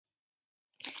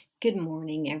Good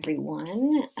morning,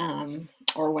 everyone,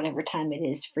 or whatever time it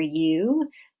is for you.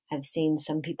 I've seen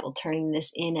some people turning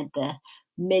this in at the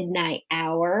midnight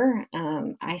hour.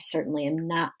 I certainly am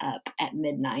not up at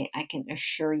midnight. I can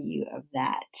assure you of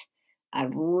that.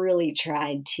 I've really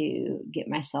tried to get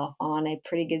myself on a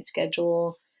pretty good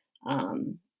schedule.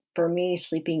 Um, for me,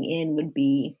 sleeping in would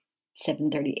be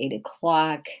 7:30, 8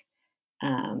 o'clock.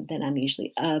 Then I'm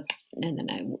usually up, and then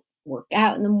I work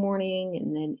out in the morning,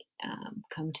 and then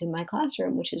come to my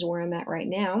classroom, which is where I'm at right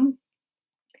now.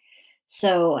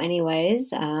 So,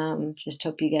 anyways, just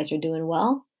hope you guys are doing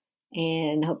well,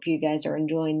 and hope you guys are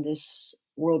enjoying this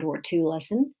World War II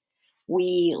lesson.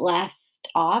 We left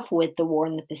off with the war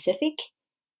in the Pacific,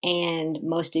 and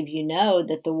most of you know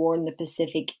that the war in the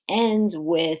Pacific ends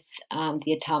with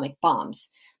the atomic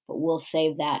bombs, but we'll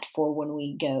save that for when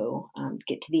we go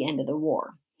get to the end of the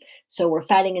war. So we're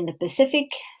fighting in the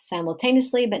Pacific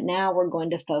simultaneously, but now we're going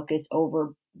to focus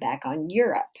over back on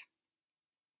Europe.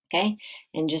 Okay,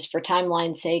 and just for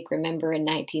timeline's sake, remember in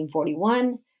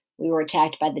 1941, we were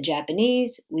attacked by the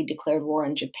Japanese. We declared war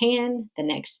on Japan the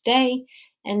next day,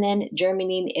 and then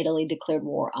Germany and Italy declared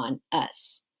war on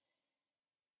us.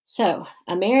 So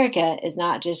America is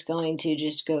not just going to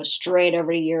just go straight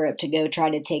over to Europe to go try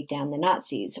to take down the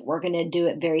Nazis. We're going to do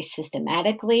it very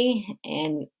systematically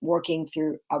and working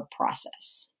through a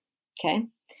process. Okay.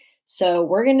 So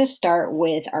we're going to start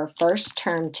with our first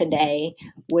term today,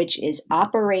 which is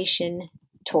Operation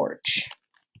Torch.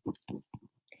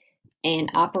 And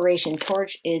Operation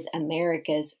Torch is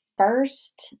America's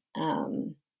first,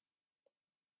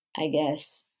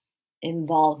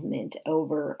 involvement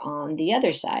over on the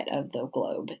other side of the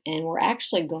globe. And we're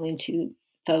actually going to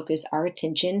focus our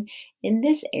attention in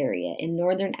this area, in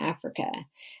Northern Africa.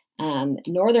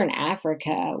 Northern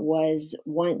Africa was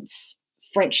once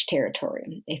French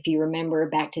territory. If you remember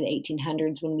back to the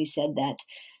 1800s when we said that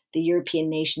the European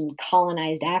nation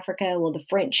colonized Africa, well, the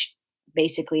French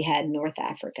basically had North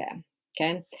Africa.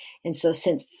 Okay. And so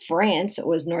since France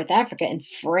was North Africa and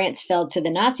France fell to the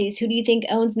Nazis, who do you think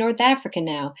owns North Africa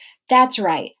now? That's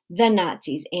right, the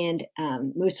Nazis. And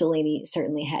Mussolini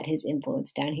certainly had his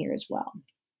influence down here as well.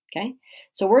 Okay.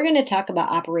 So we're going to talk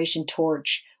about Operation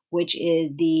Torch, which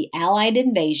is the Allied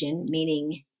invasion,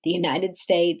 meaning the United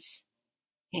States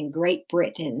and Great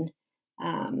Britain.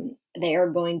 They are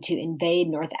going to invade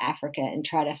North Africa and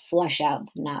try to flush out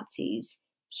the Nazis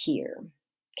here.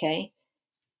 Okay.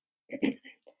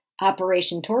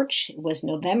 Operation Torch was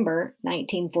November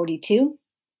 1942,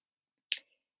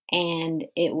 and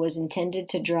it was intended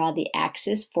to draw the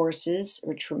Axis forces,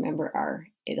 which remember are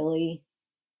Italy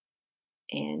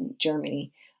and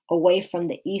Germany, away from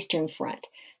the Eastern Front.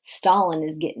 Stalin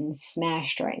is getting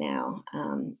smashed right now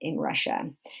in Russia,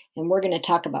 and we're going to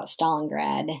talk about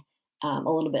Stalingrad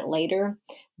a little bit later,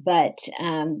 but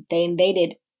they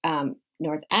invaded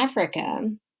North Africa.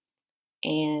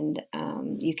 And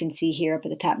you can see here up at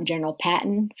the top, General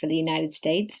Patton for the United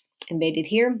States invaded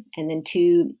here, and then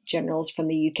two generals from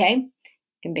the UK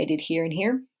invaded here and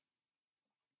here.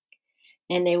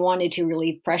 And they wanted to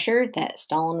relieve pressure that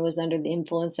Stalin was under the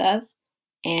influence of.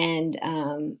 And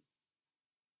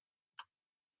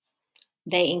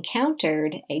they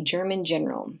encountered a German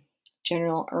general,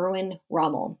 General Erwin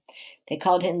Rommel. They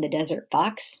called him the Desert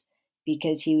Fox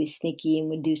because he was sneaky and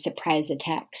would do surprise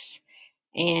attacks.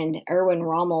 And Erwin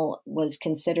Rommel was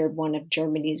considered one of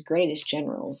Germany's greatest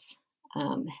generals.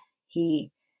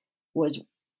 He was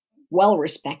well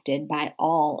respected by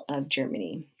all of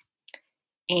Germany.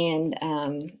 And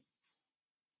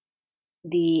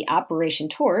the Operation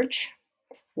Torch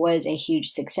was a huge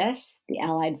success. The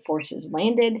Allied forces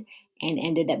landed and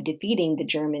ended up defeating the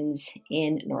Germans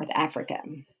in North Africa.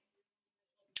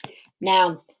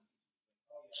 Now,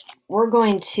 we're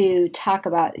going to talk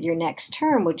about your next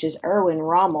term, which is Erwin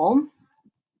Rommel.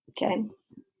 Okay.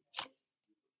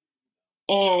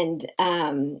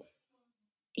 And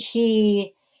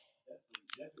he,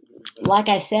 like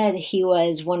I said, he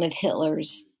was one of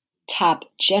Hitler's top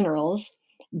generals,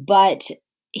 but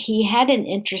he had an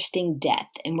interesting death,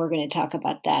 and we're going to talk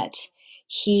about that.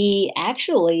 He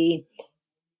actually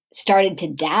started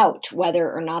to doubt whether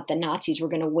or not the Nazis were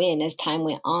going to win as time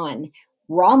went on.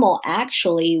 Rommel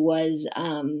actually was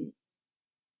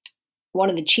one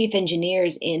of the chief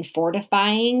engineers in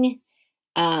fortifying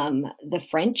the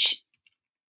French,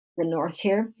 the north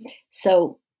here.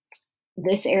 So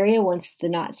this area, once the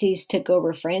Nazis took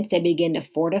over France, they began to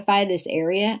fortify this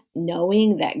area,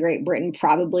 knowing that Great Britain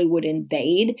probably would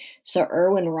invade. So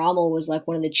Erwin Rommel was like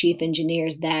one of the chief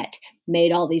engineers that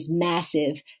made all these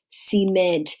massive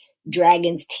cement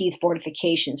dragon's teeth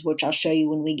fortifications, which I'll show you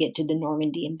when we get to the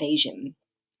Normandy invasion.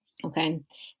 Okay.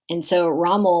 And so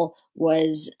Rommel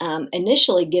was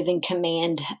initially given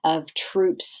command of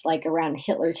troops like around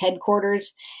Hitler's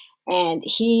headquarters, and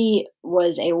he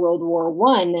was a World War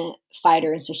I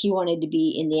fighter, and so he wanted to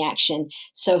be in the action.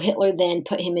 So Hitler then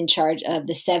put him in charge of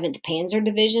the 7th Panzer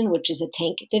Division, which is a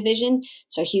tank division.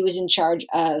 So he was in charge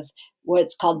of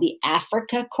what's called the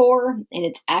Afrika Corps, and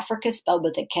it's Africa spelled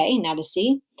with a K, not a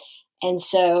C. And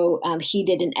so he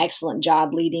did an excellent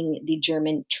job leading the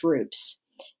German troops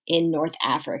in North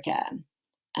Africa.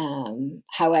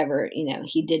 However,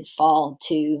 he did fall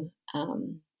to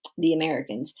the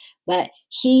Americans. But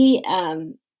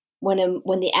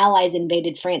when the Allies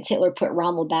invaded France, Hitler put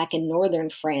Rommel back in northern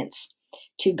France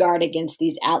to guard against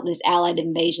this Allied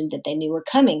invasion that they knew were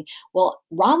coming. Well,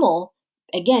 Rommel,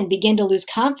 again, began to lose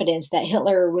confidence that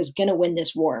Hitler was going to win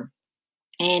this war.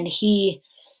 And he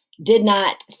did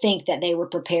not think that they were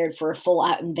prepared for a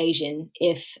full-out invasion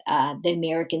if the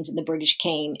Americans and the British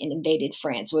came and invaded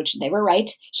France, which they were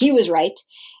right. He was right.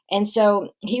 And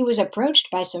so he was approached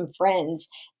by some friends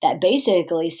that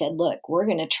basically said, look, we're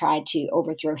going to try to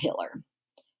overthrow Hitler,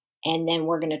 and then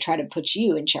we're going to try to put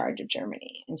you in charge of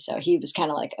Germany. And so he was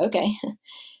kind of like, okay.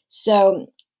 So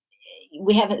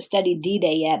we haven't studied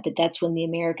D-Day yet, but that's when the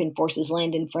American forces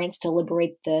land in France to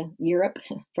liberate Europe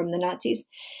from the Nazis.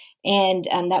 And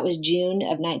that was June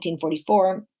of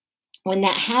 1944. When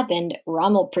that happened,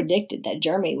 Rommel predicted that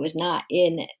Germany was not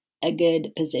in a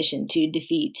good position to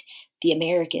defeat the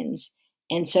Americans.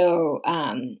 And so,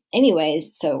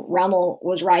 so Rommel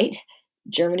was right.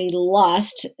 Germany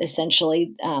lost,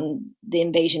 essentially, the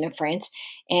invasion of France.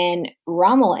 And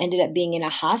Rommel ended up being in a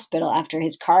hospital after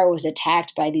his car was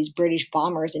attacked by these British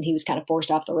bombers, and he was kind of forced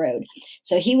off the road.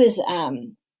 So he was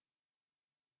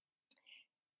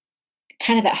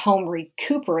kind of at home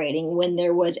recuperating when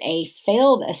there was a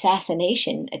failed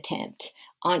assassination attempt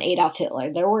on Adolf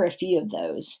Hitler. There were a few of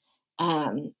those.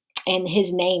 And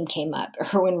his name came up,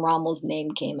 Erwin Rommel's name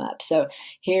came up. So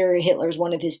here Hitler's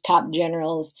one of his top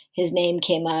generals. His name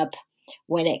came up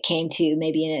when it came to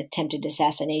maybe an attempted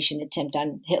assassination attempt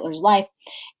on Hitler's life.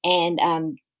 And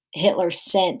Hitler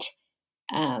sent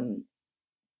 2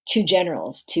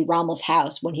 generals to Rommel's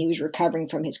house when he was recovering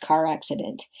from his car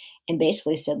accident and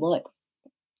basically said, look,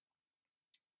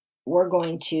 we're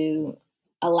going to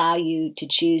allow you to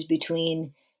choose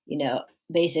between,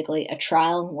 basically a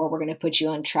trial where we're going to put you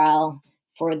on trial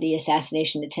for the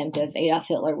assassination attempt of Adolf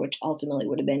Hitler, which ultimately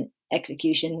would have been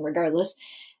execution regardless,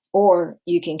 or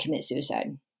you can commit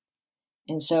suicide.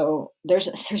 And so there's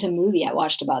a movie I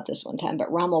watched about this one time,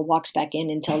 but Rommel walks back in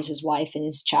and tells his wife and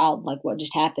his child like what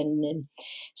just happened. And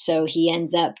so he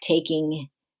ends up taking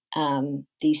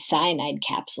these cyanide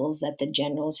capsules that the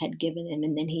generals had given him,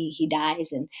 and then he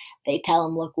dies, and they tell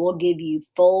him, look, we'll give you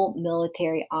full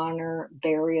military honor,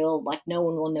 burial, like no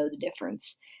one will know the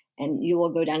difference, and you will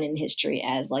go down in history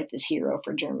as like this hero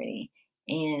for Germany.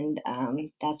 And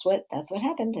that's what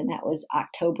happened, and that was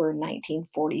October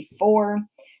 1944,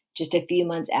 just a few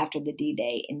months after the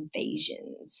D-Day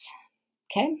invasions.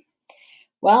 Okay.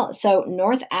 Well, so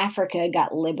North Africa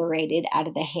got liberated out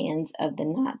of the hands of the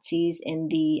Nazis and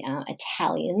the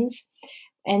Italians.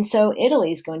 And so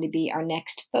Italy is going to be our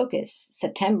next focus.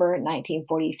 September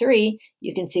 1943,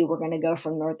 you can see we're going to go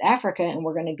from North Africa and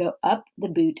we're going to go up the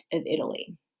boot of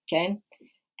Italy. Okay.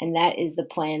 And that is the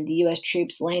plan. The U.S.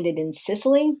 troops landed in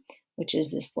Sicily, which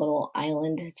is this little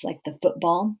island. It's like the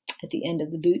football at the end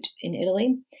of the boot in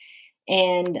Italy.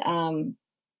 And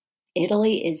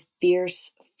Italy is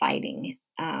fierce fighting.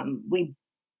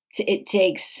 It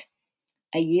takes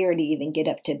a year to even get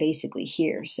up to basically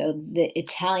here. So the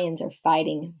Italians are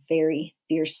fighting very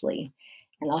fiercely,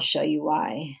 and I'll show you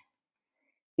why.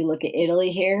 If you look at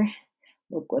Italy here,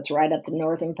 look what's right up the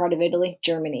northern part of Italy,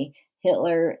 Germany.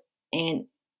 Hitler and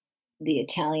the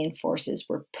Italian forces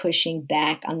were pushing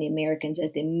back on the Americans.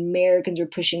 As the Americans were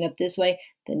pushing up this way,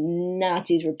 the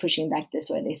Nazis were pushing back this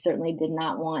way. They certainly did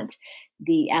not want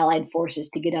the Allied forces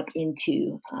to get up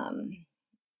into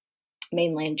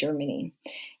mainland Germany.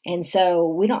 And so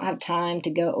we don't have time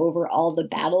to go over all the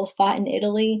battles fought in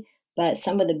Italy, but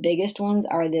some of the biggest ones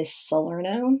are this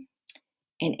Salerno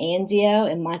and Anzio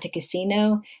and Monte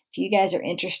Cassino. If you guys are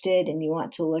interested and you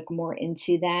want to look more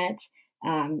into that,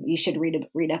 you should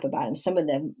read up about them. Some of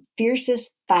the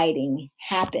fiercest fighting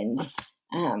happened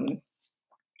in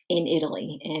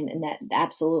Italy, and that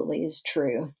absolutely is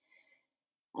true.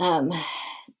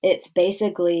 It's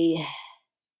basically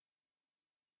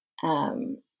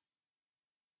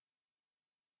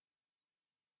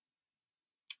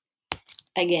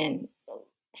again,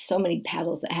 so many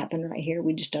battles that happen right here.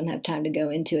 We just don't have time to go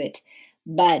into it.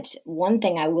 But one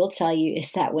thing I will tell you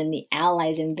is that when the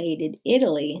Allies invaded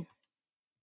Italy,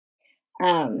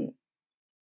 Um,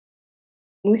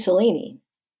 Mussolini,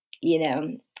 you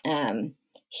know,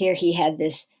 here he had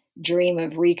this dream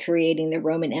of recreating the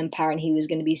Roman Empire and he was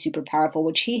going to be super powerful,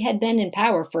 which he had been in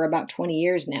power for about 20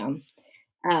 years now.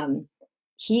 Um,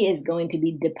 he is going to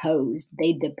be deposed.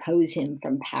 They depose him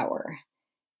from power.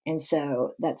 And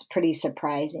so that's pretty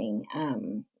surprising.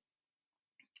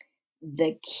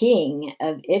 The king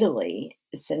of Italy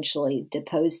essentially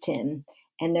deposed him,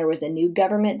 and there was a new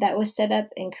government that was set up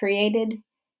and created.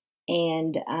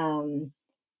 And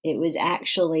it was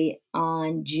actually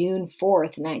on June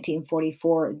 4th,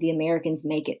 1944, the Americans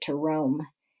make it to Rome,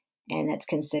 and that's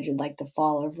considered like the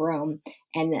fall of Rome.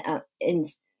 And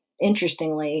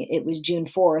interestingly, it was June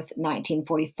 4th,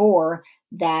 1944,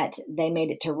 that they made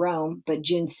it to Rome, but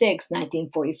June 6th,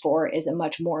 1944 is a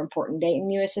much more important date in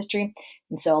US history.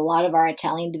 And so a lot of our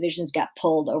Italian divisions got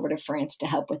pulled over to France to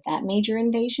help with that major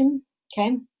invasion.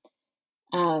 Okay.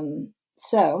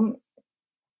 So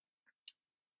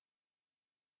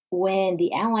when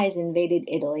the Allies invaded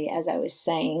Italy, as I was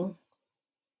saying,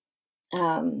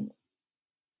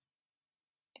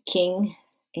 King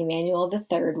Emmanuel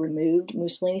III removed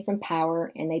Mussolini from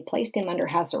power and they placed him under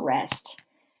house arrest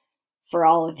for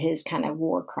all of his kind of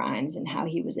war crimes and how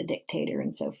he was a dictator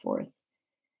and so forth.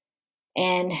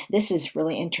 And this is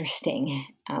really interesting.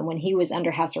 When he was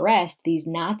under house arrest, these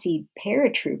Nazi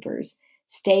paratroopers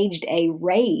staged a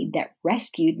raid that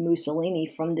rescued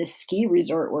Mussolini from this ski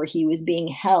resort where he was being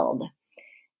held.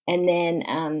 And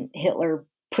then Hitler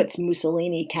puts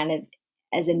Mussolini kind of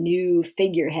as a new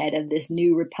figurehead of this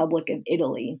new Republic of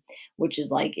Italy, which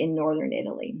is like in northern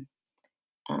Italy.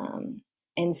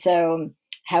 And so,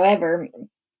 however,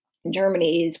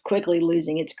 Germany is quickly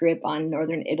losing its grip on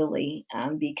northern Italy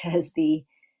because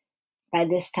by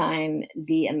this time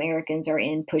the Americans are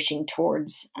in pushing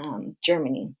towards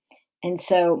Germany, and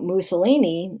so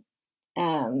Mussolini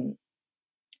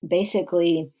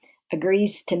basically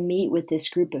agrees to meet with this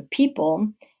group of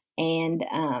people,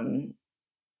 and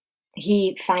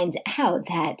he finds out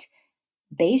that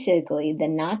basically the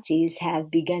Nazis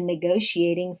have begun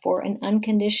negotiating for an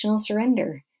unconditional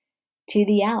surrender to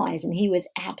the Allies, and he was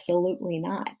absolutely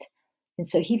not. And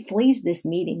so he flees this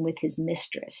meeting with his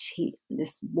mistress.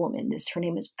 This woman, her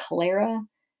name is Clara,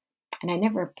 and I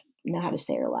never know how to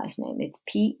say her last name. It's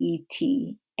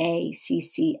Petacci,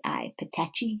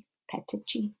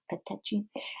 Petacci.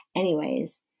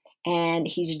 Anyways, and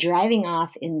he's driving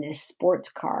off in this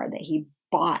sports car that he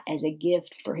bought as a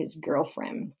gift for his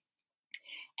girlfriend.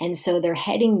 And so they're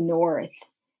heading north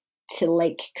to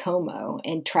Lake Como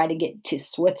and try to get to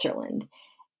Switzerland.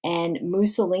 And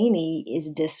Mussolini is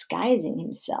disguising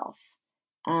himself.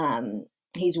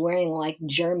 He's wearing like a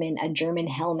German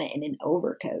helmet and an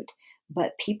overcoat,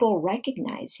 but people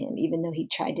recognize him even though he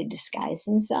tried to disguise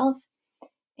himself.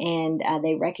 And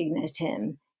they recognized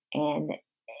him. And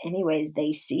anyways,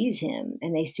 they seize him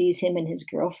and his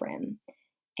girlfriend.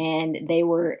 And they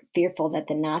were fearful that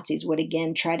the Nazis would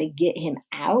again try to get him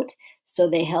out. So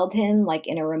they held him like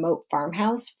in a remote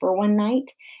farmhouse for one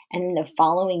night. And then the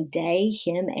following day,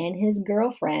 him and his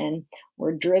girlfriend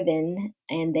were driven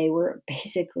and they were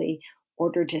basically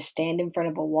ordered to stand in front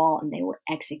of a wall and they were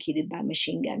executed by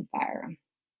machine gun fire.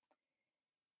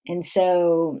 And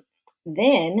so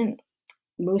then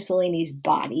Mussolini's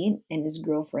body and his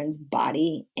girlfriend's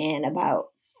body and about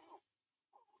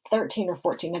 13 or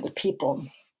 14 other people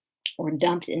were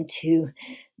dumped into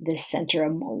the center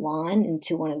of Milan,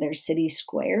 into one of their city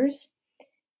squares.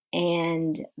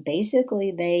 And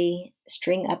basically, they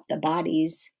string up the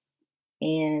bodies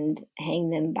and hang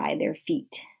them by their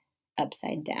feet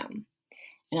upside down.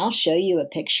 And I'll show you a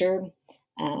picture.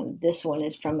 This one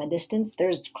is from a distance.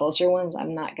 There's closer ones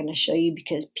I'm not going to show you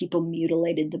because people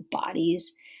mutilated the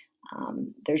bodies.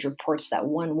 There's reports that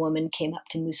one woman came up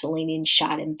to Mussolini and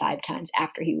shot him 5 times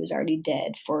after he was already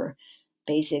dead for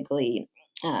basically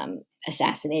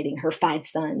assassinating her 5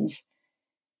 sons.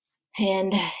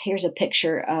 And here's a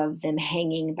picture of them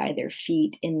hanging by their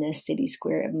feet in the city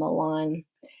square of Milan.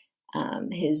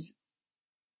 His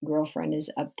girlfriend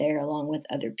is up there along with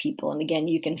other people. And again,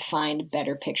 you can find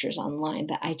better pictures online,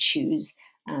 but I choose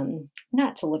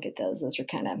not to look at those. Those are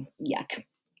kind of yuck.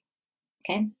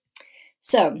 Okay.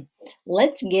 So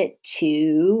let's get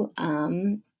to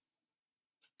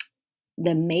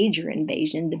the major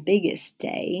invasion, the biggest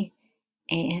day.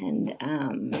 And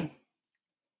I'm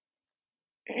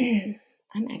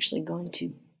actually going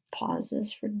to pause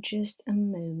this for just a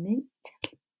moment.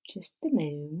 Just a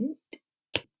moment.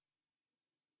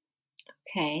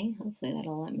 Okay, hopefully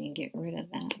that'll let me get rid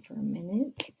of that for a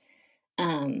minute.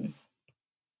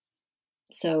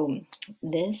 So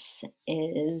this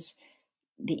is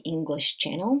the English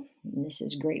Channel, and this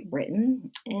is Great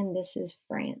Britain, and this is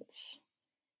France.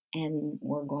 And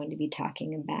we're going to be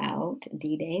talking about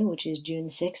D-Day, which is June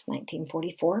 6,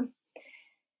 1944.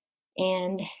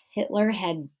 And Hitler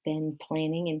had been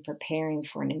planning and preparing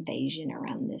for an invasion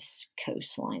around this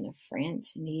coastline of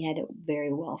France, and he had it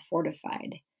very well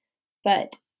fortified.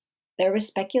 But there was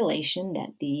speculation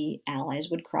that the Allies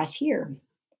would cross here.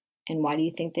 And why do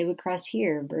you think they would cross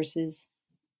here versus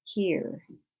here?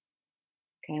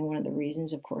 Okay, one of the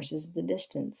reasons, of course, is the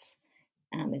distance.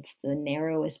 It's the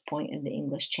narrowest point of the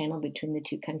English Channel between the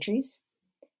two countries.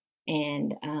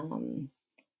 And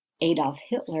Adolf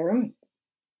Hitler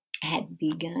had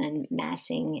begun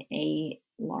massing a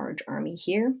large army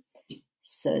here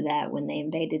so that when they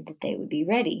invaded that they would be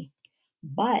ready.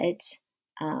 But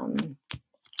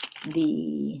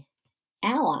the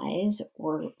Allies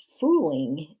were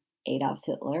fooling Adolf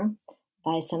Hitler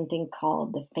by something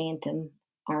called the Phantom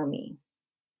Army.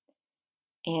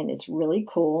 And it's really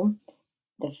cool.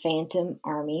 The Phantom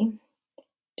Army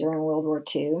during World War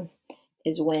II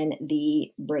is when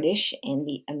the British and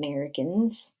the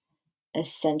Americans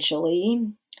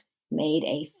essentially made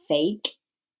a fake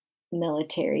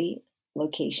military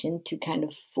location to kind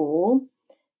of fool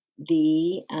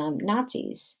the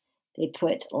Nazis. They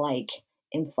put like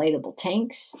inflatable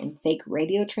tanks and fake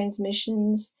radio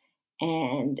transmissions,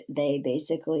 and they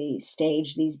basically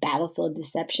staged these battlefield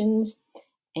deceptions.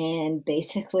 And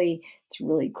basically, it's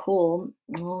really cool.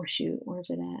 Oh shoot, where's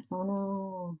it at? Oh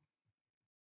no.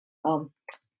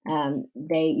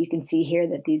 You can see here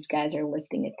that these guys are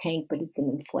lifting a tank, but it's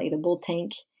an inflatable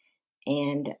tank.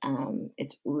 And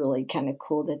it's really kind of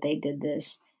cool that they did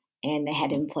this. And they had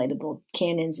inflatable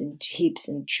cannons and jeeps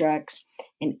and trucks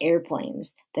and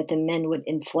airplanes that the men would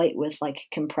inflate with like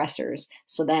compressors,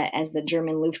 so that as the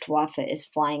German Luftwaffe is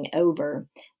flying over,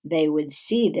 they would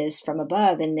see this from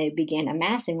above, and they began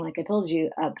amassing, like I told you,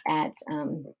 up at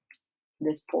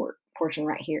this portion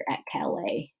right here at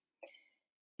Calais.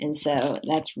 And so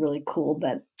that's really cool,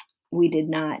 but we did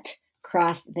not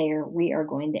cross there. We are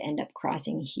going to end up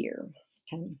crossing here.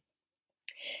 Okay.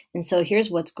 And so here's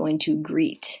what's going to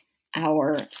greet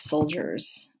our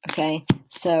soldiers. Okay,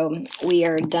 so we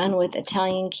are done with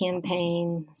Italian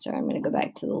campaign. Sorry, I'm going to go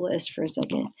back to the list for a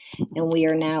second. And we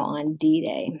are now on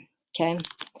D-Day. Okay,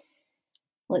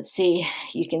 let's see.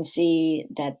 You can see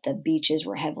that the beaches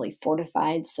were heavily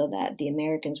fortified so that the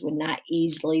Americans would not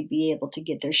easily be able to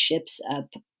get their ships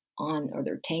up on, or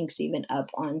their tanks even up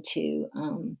onto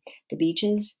the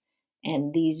beaches.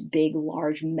 And these big,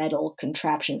 large metal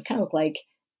contraptions kind of look like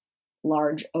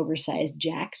large, oversized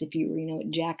jacks. If you know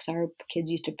what jacks are, kids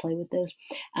used to play with those.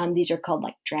 These are called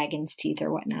like dragon's teeth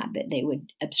or whatnot, but they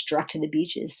would obstruct the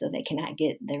beaches so they cannot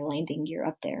get their landing gear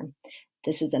up there.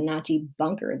 This is a Nazi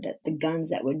bunker that the guns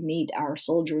that would meet our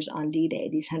soldiers on D-Day,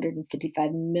 these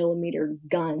 155 millimeter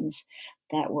guns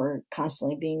that were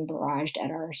constantly being barraged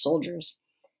at our soldiers.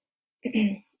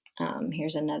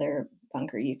 Here's another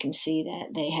bunker. You can see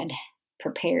that they had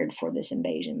prepared for this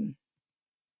invasion.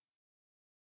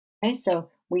 Right, so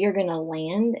we are going to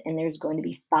land, and there's going to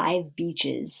be 5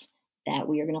 beaches that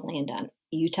we are going to land on.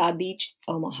 Utah Beach,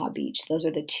 Omaha Beach. Those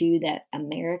are the 2 that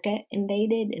America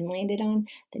invaded and landed on.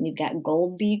 Then you've got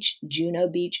Gold Beach, Juno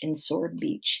Beach, and Sword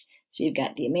Beach. So you've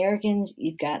got the Americans,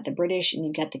 you've got the British, and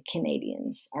you've got the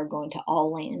Canadians are going to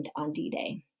all land on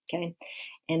D-Day. Okay,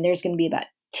 and there's going to be about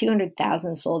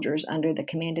 200,000 soldiers under the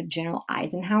command of General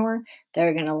Eisenhower that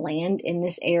are going to land in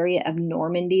this area of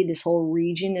Normandy. This whole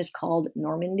region is called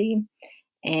Normandy.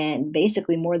 And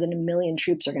basically more than 1 million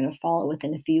troops are going to follow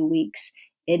within a few weeks.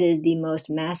 It is the most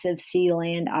massive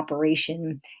sea-land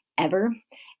operation ever.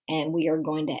 And we are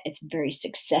going to, it's very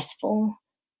successful,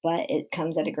 but it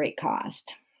comes at a great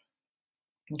cost.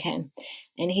 Okay.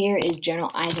 And here is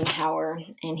General Eisenhower,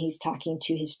 and he's talking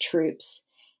to his troops.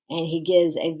 And he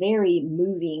gives a very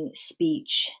moving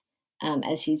speech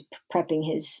as he's prepping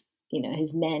his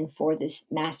men for this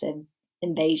massive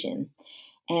invasion.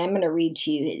 And I'm going to read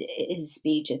to you his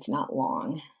speech. It's not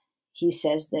long. He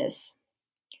says this: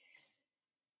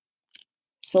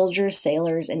 soldiers,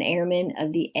 sailors, and airmen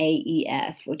of the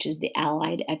AEF, which is the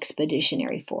Allied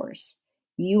Expeditionary Force,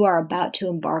 you are about to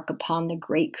embark upon the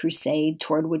great crusade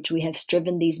toward which we have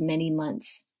striven these many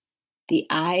months. The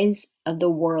eyes of the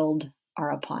world are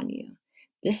upon you.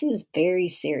 This is very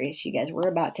serious, you guys. We're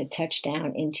about to touch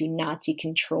down into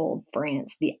Nazi-controlled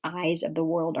France. The eyes of the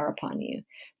world are upon you.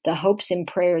 The hopes and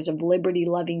prayers of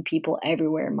liberty-loving people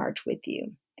everywhere march with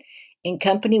you. In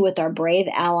company with our brave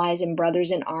allies and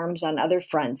brothers in arms on other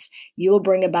fronts, you will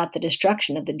bring about the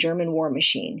destruction of the German war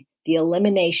machine. the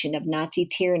elimination of Nazi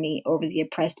tyranny over the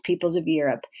oppressed peoples of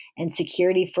Europe, and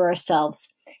security for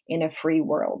ourselves in a free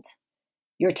world.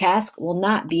 Your task will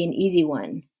not be an easy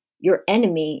one. Your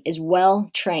enemy is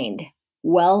well trained,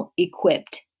 well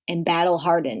equipped, and battle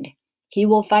hardened. He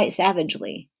will fight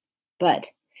savagely. But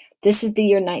this is the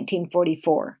year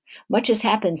 1944. Much has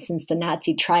happened since the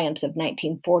Nazi triumphs of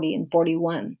 1940 and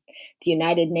 41. The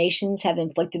United Nations have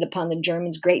inflicted upon the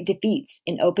Germans great defeats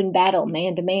in open battle,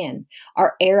 man to man.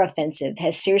 Our air offensive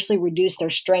has seriously reduced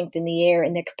their strength in the air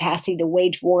and their capacity to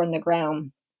wage war on the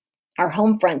ground. Our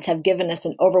home fronts have given us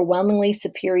an overwhelmingly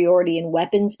superiority in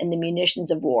weapons and the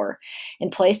munitions of war,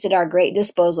 and placed at our great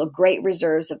disposal great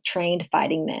reserves of trained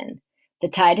fighting men. The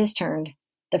tide has turned.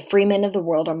 The free men of the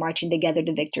world are marching together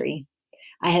to victory.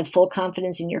 I have full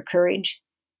confidence in your courage,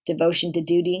 devotion to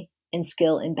duty, and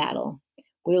skill in battle.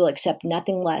 We will accept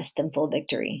nothing less than full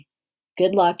victory.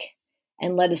 Good luck,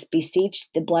 and let us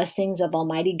beseech the blessings of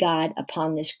Almighty God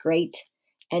upon this great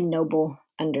and noble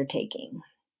undertaking.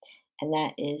 And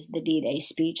that is the D-Day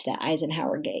speech that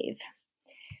Eisenhower gave.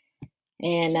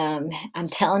 And I'm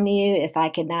telling you, if I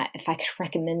could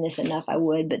recommend this enough, I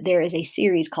would. But there is a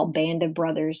series called Band of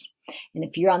Brothers, and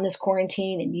if you're on this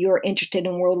quarantine and you're interested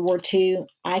in World War II,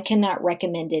 I cannot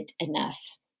recommend it enough.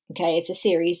 Okay, it's a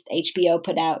series HBO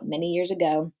put out many years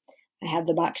ago. I have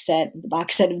the box set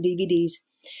of DVDs,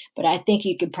 but I think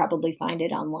you could probably find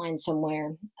it online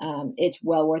somewhere. It's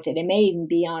well worth it. It may even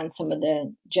be on some of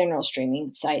the general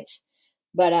streaming sites.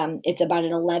 But it's about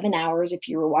 11 hours if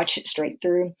you were watch it straight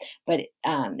through. But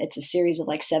it's a series of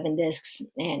like 7 discs,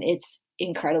 and it's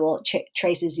incredible. It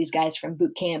traces these guys from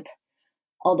boot camp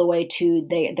all the way to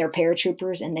they're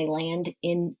paratroopers, and they land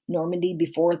in Normandy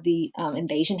before the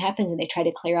invasion happens, and they try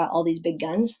to clear out all these big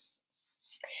guns.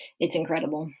 It's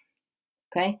incredible.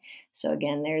 Okay, so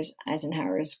again, there's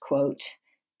Eisenhower's quote,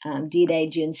 D-Day,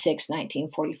 June 6,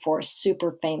 1944,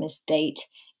 super famous date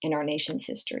in our nation's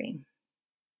history.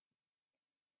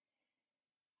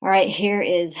 All right, here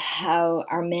is how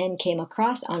our men came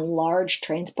across on large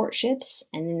transport ships,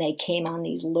 and then they came on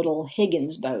these little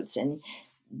Higgins boats, and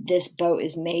this boat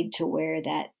is made to where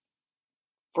that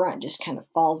front just kind of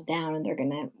falls down, and they're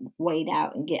going to wade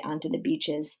out and get onto the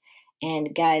beaches.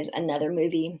 And guys, another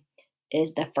movie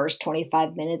is the first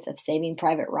 25 minutes of Saving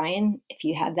Private Ryan. If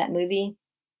you have that movie,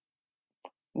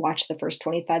 watch the first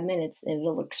 25 minutes, and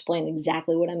it'll explain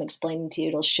exactly what I'm explaining to you.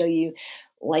 It'll show you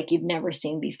like you've never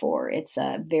seen before. It's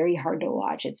very hard to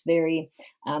watch. It's very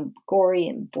gory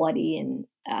and bloody, and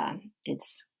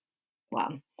it's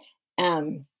wow.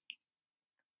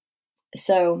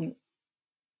 So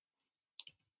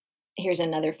here's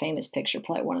another famous picture,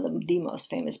 probably one of the most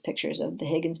famous pictures of the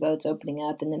Higgins boats opening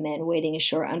up and the men wading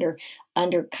ashore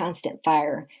under constant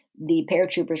fire. The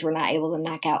paratroopers were not able to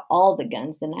knock out all the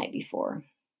guns the night before.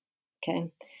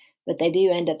 Okay, but they do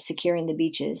end up securing the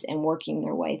beaches and working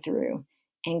their way through.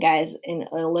 And guys, in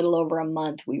a little over a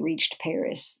month, we reached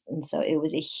Paris. And so it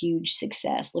was a huge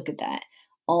success. Look at that.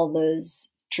 All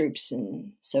those troops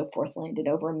and so forth landed.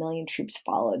 Over 1 million troops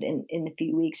followed in the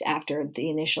few weeks after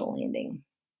the initial landing.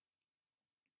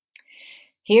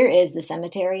 Here is the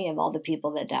cemetery of all the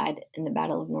people that died in the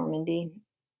Battle of Normandy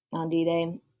on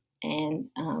D-Day and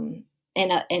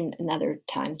other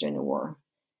times during the war.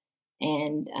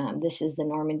 And this is the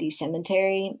Normandy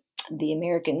Cemetery. The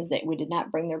Americans that we did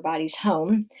not bring their bodies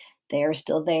home, they are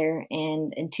still there.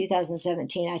 And in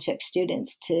 2017, I took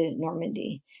students to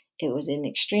Normandy. It was an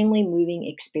extremely moving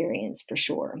experience for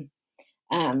sure.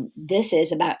 This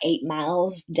is about 8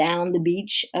 miles down the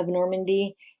beach of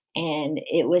Normandy, and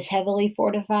it was heavily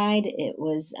fortified. It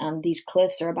was these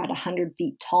cliffs are about 100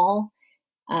 feet tall,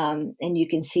 and you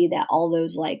can see that all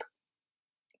those like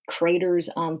craters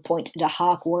on Pointe du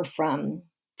Hoc were from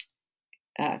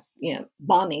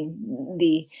bombing.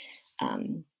 The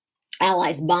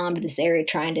Allies bombed this area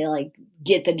trying to like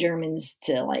get the Germans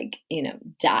to like,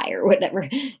 die or whatever.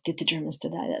 Get the Germans to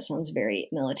die. That sounds very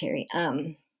military.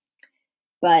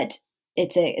 But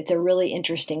it's a really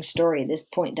interesting story. This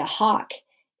Pointe du Hoc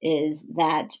is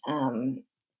that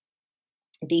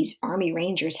these Army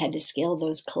Rangers had to scale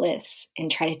those cliffs and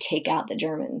try to take out the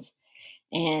Germans.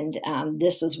 And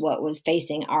this is what was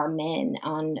facing our men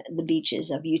on the beaches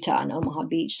of Utah and Omaha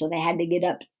Beach. So they had to get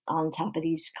up on top of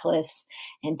these cliffs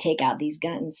and take out these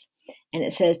guns. And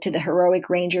it says, to the heroic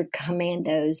Ranger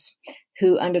commandos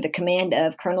who, under the command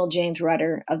of Colonel James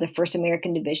Rutter of the 1st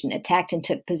American Division, attacked and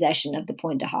took possession of the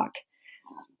Pointe du Hoc.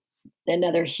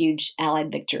 Another huge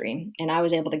Allied victory. And I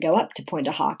was able to go up to Pointe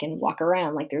du Hoc and walk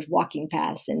around. Like there's walking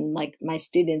paths. And like my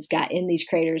students got in these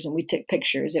craters and we took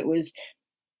pictures. It was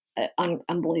an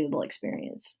unbelievable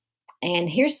experience. And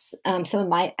here's some of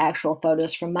my actual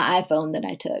photos from my iPhone that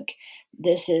I took.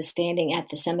 This is standing at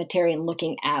the cemetery and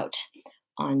looking out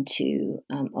onto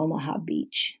Omaha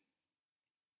Beach.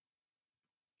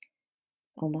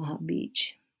 Omaha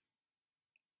Beach.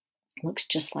 Looks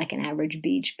just like an average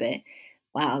beach, but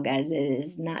wow, guys, it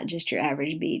is not just your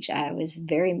average beach. I was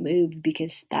very moved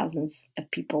because thousands of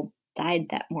people died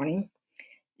that morning.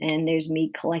 And there's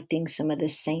me collecting some of the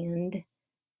sand.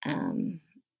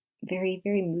 Very,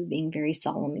 very moving, very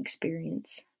solemn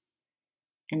experience.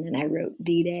 And then I wrote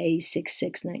D-Day,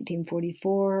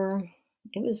 6/6/1944.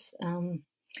 It was,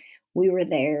 we were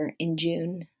there in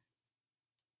June.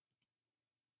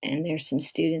 And there's some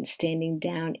students standing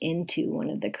down into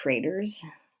one of the craters.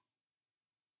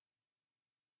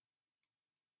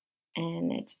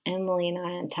 And it's Emily and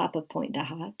I on top of Pointe du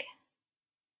Hoc.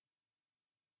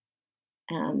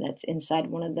 That's inside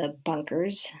one of the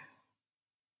bunkers.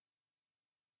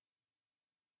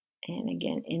 And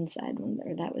again, inside one,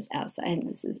 or that was outside.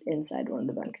 This is inside one of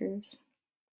the bunkers.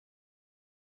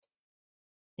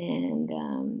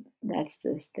 And that's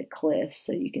the cliffs,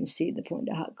 so you can see the Pointe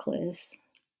du Hoc cliffs.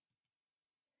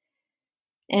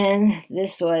 And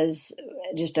this was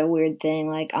just a weird thing.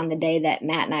 Like on the day that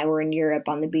Matt and I were in Europe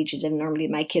on the beaches of Normandy,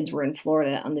 my kids were in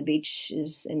Florida on the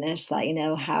beaches, and just let you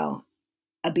know how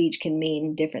a beach can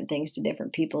mean different things to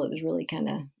different people. It was really kind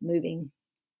of moving.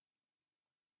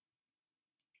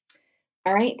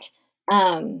 All right.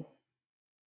 I'm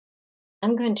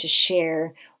going to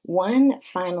share one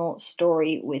final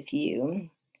story with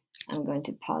you. I'm going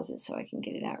to pause it so I can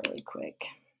get it out really quick.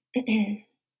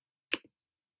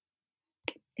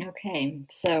 Okay,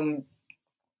 so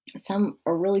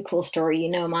a really cool story. You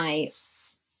know my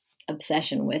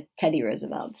obsession with Teddy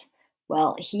Roosevelt.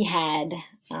 Well, he had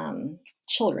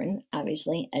children,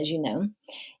 obviously, as you know,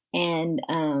 and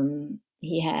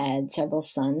he had several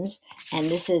sons. And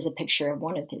this is a picture of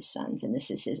one of his sons, and this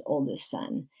is his oldest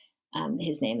son.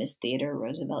 His name is Theodore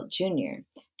Roosevelt Jr.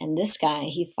 And this guy,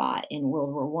 he fought in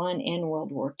World War I and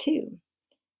World War II.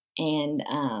 And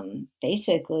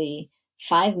basically,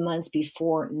 5 months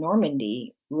before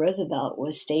Normandy, Roosevelt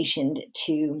was stationed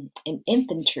to an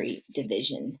infantry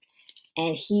division.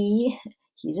 And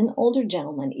he's an older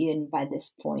gentleman even by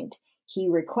this point. He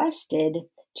requested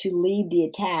to lead the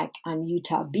attack on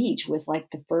Utah Beach with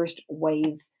like the first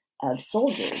wave of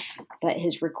soldiers, but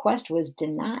his request was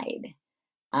denied.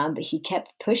 But he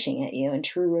kept pushing it, in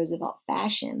true Roosevelt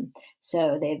fashion.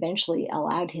 So they eventually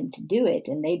allowed him to do it,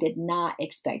 and they did not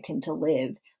expect him to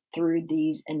live through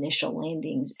these initial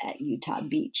landings at Utah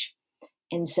Beach.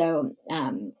 And so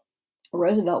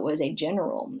Roosevelt was a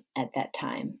general at that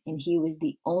time, and he was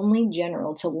the only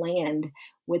general to land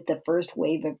with the first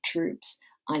wave of troops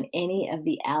on any of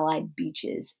the Allied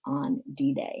beaches on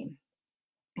D-Day.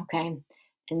 Okay,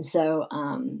 and so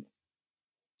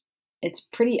it's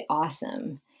pretty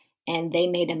awesome. And they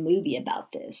made a movie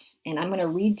about this. And I'm going to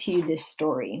read to you this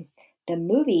story. The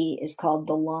movie is called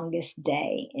The Longest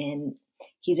Day, and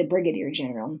he's a brigadier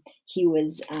general. He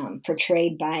was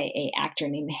portrayed by an actor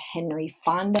named Henry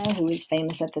Fonda, who was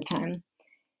famous at the time.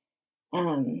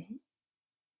 All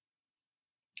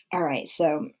right,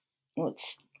 so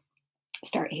let's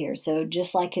start here. So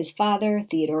just like his father,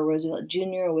 Theodore Roosevelt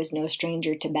Jr. was no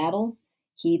stranger to battle.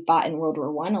 He fought in World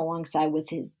War I alongside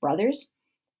with his brothers.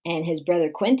 And his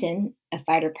brother Quentin, a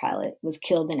fighter pilot, was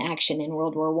killed in action in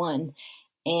World War I.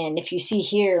 And if you see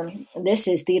here, this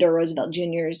is Theodore Roosevelt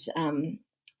Jr.'s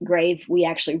grave. We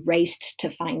actually raced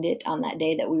to find it on that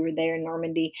day that we were there in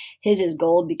Normandy. His is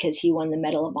gold because he won the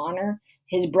Medal of Honor.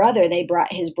 His brother, they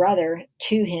brought his brother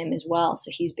to him as well,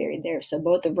 so he's buried there. So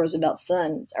both of Roosevelt's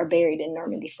sons are buried in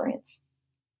Normandy, France.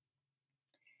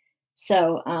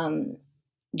 So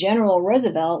General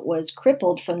Roosevelt was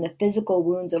crippled from the physical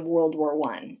wounds of World War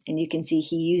I, and you can see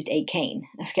he used a cane,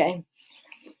 okay?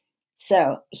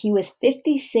 So he was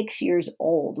 56 years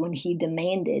old when he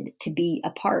demanded to be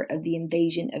a part of the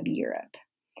invasion of Europe.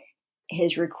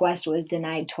 His request was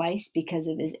denied twice because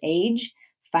of his age.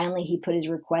 Finally, he put his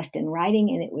request in writing,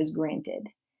 and it was granted.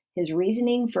 His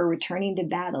reasoning for returning to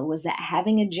battle was that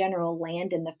having a general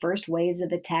land in the first waves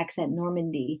of attacks at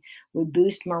Normandy would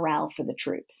boost morale for the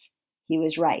troops. He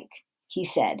was right. He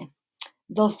said,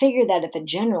 "They'll figure that if a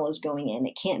general is going in,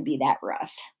 it can't be that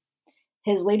rough."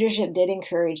 His leadership did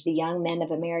encourage the young men of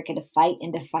America to fight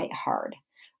and to fight hard.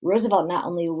 Roosevelt not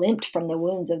only limped from the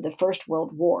wounds of the First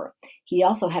World War, he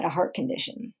also had a heart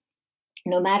condition.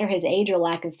 No matter his age or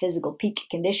lack of physical peak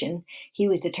condition, he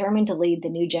was determined to lead the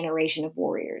new generation of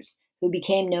warriors, who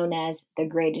became known as the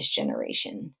Greatest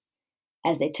Generation,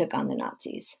 as they took on the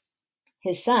Nazis.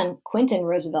 His son, Quentin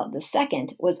Roosevelt II,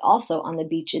 was also on the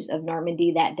beaches of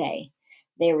Normandy that day.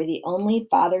 They were the only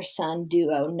father-son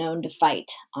duo known to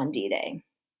fight on D-Day.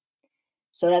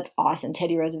 So that's awesome.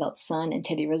 Teddy Roosevelt's son and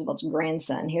Teddy Roosevelt's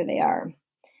grandson, here they are.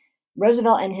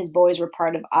 Roosevelt and his boys were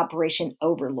part of Operation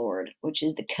Overlord, which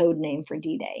is the code name for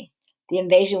D-Day. The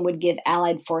invasion would give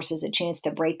Allied forces a chance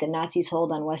to break the Nazis'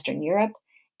 hold on Western Europe,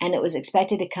 and it was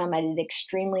expected to come at an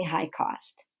extremely high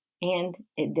cost. And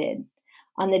it did.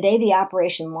 On the day the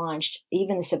operation launched,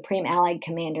 even the Supreme Allied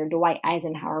Commander, Dwight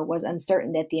Eisenhower, was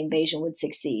uncertain that the invasion would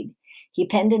succeed. He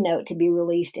penned a note to be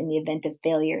released in the event of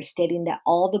failure, stating that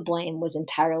all the blame was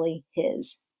entirely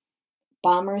his.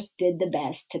 Bombers did the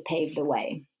best to pave the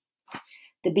way.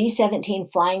 The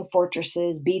B-17 Flying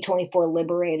Fortresses, B-24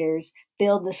 Liberators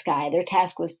filled the sky. Their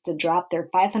task was to drop their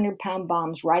 500-pound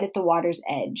bombs right at the water's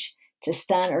edge to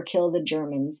stun or kill the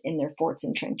Germans in their forts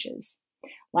and trenches.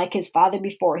 Like his father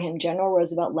before him, General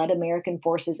Roosevelt led American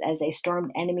forces as they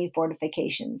stormed enemy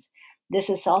fortifications. This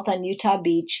assault on Utah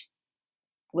Beach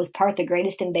was part of the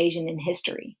greatest invasion in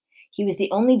history. He was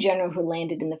the only general who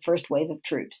landed in the first wave of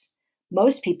troops.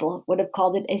 Most people would have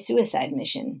called it a suicide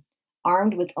mission.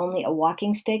 Armed with only a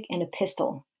walking stick and a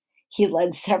pistol, he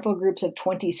led several groups of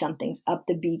 20-somethings up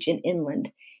the beach and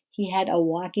inland. He had a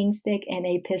walking stick and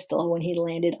a pistol when he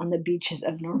landed on the beaches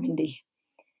of Normandy.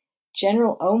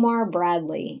 General Omar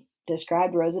Bradley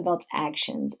described Roosevelt's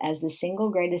actions as the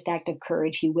single greatest act of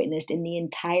courage he witnessed in the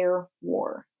entire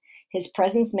war. His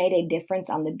presence made a difference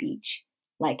on the beach.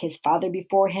 Like his father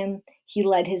before him, he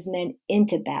led his men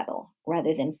into battle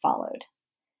rather than followed.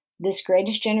 This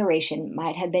greatest generation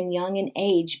might have been young in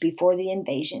age before the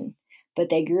invasion, but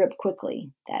they grew up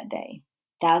quickly that day.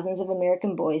 Thousands of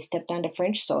American boys stepped onto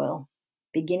French soil,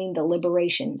 beginning the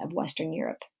liberation of Western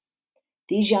Europe.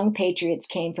 These young patriots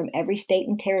came from every state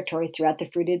and territory throughout the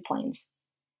Fruited Plains.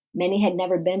 Many had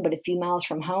never been but a few miles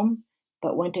from home,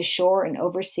 but went ashore and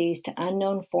overseas to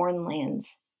unknown foreign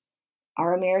lands.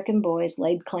 Our American boys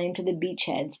laid claim to the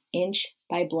beachheads inch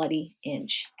by bloody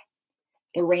inch.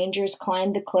 The Rangers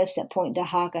climbed the cliffs at Point du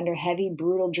Hoc under heavy,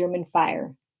 brutal German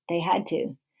fire. They had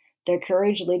to. Their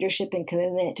courage, leadership, and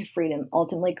commitment to freedom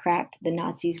ultimately cracked the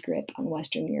Nazis' grip on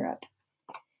Western Europe.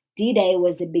 D-Day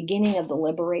was the beginning of the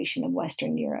liberation of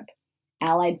Western Europe.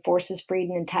 Allied forces freed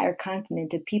an entire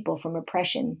continent of people from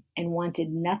oppression and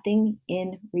wanted nothing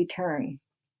in return.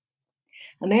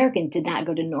 Americans did not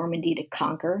go to Normandy to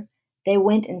conquer. They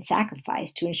went and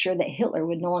sacrificed to ensure that Hitler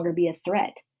would no longer be a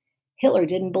threat. Hitler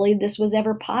didn't believe this was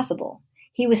ever possible.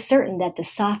 He was certain that the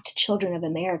soft children of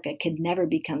America could never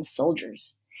become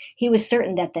soldiers. He was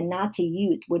certain that the Nazi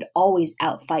youth would always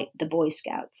outfight the Boy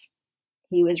Scouts.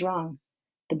 He was wrong.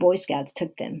 The Boy Scouts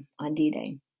took them on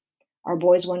D-Day. Our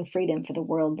boys won freedom for the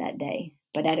world that day,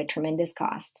 but at a tremendous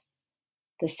cost.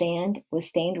 The sand was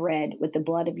stained red with the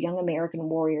blood of young American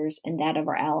warriors and that of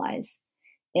our allies.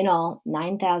 In all,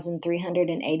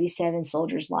 9,387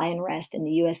 soldiers lie and rest in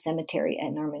the U.S. cemetery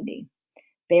at Normandy.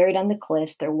 Buried on the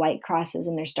cliffs, their white crosses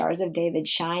and their stars of David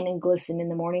shine and glisten in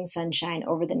the morning sunshine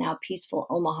over the now peaceful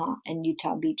Omaha and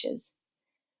Utah beaches.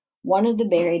 One of the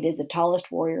buried is the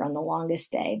tallest warrior on the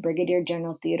longest day, Brigadier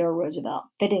General Theodore Roosevelt.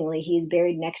 Fittingly, he is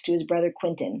buried next to his brother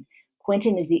Quentin.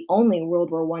 Quentin is the only World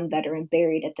War I veteran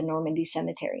buried at the Normandy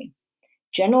Cemetery.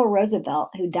 General Roosevelt,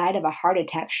 who died of a heart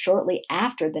attack shortly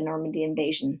after the Normandy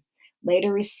invasion,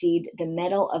 later received the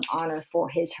Medal of Honor for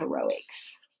his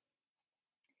heroics.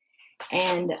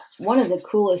 And one of the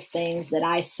coolest things that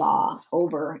I saw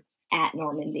over at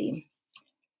Normandy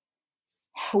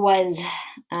was,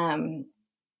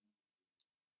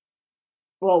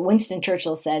 Winston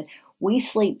Churchill said, "We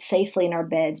sleep safely in our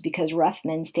beds because rough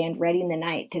men stand ready in the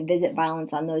night to visit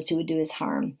violence on those who would do us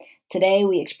harm. Today,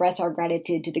 we express our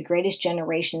gratitude to the greatest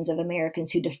generations of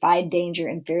Americans who defied danger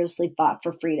and fearlessly fought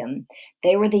for freedom.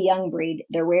 They were the young breed,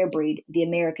 the rare breed, the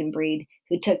American breed,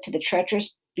 who took to the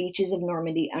treacherous beaches of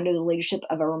Normandy under the leadership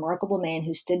of a remarkable man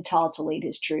who stood tall to lead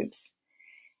his troops."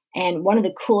 And one of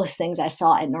the coolest things I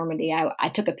saw at Normandy, I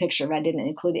took a picture of it, I didn't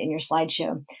include it in your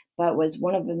slideshow, but was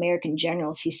one of the American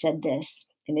generals. He said this,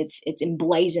 and it's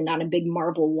emblazoned on a big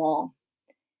marble wall.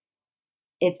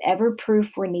 "If ever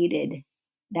proof were needed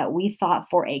that we fought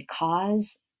for a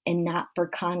cause and not for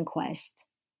conquest,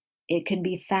 it could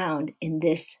be found in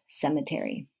this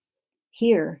cemetery.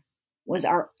 Here was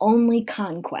our only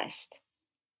conquest.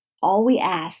 All we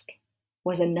asked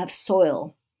was enough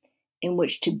soil in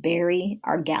which to bury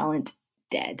our gallant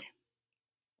dead."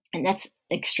 And that's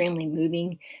extremely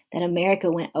moving, that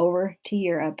America went over to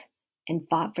Europe and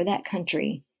fought for that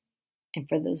country and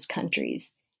for those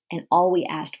countries. And all we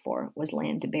asked for was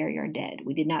land to bury our dead.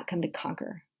 We did not come to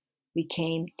conquer. We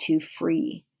came to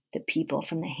free the people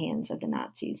from the hands of the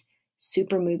Nazis.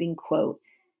 Super moving quote.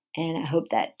 And I hope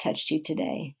that touched you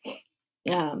today.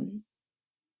 Um,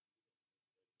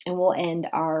 and we'll end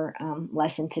our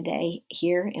lesson today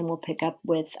here, and we'll pick up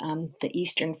with the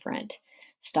Eastern Front,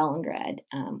 Stalingrad,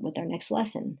 with our next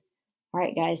lesson. All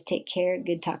right, guys, take care.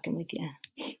 Good talking with you.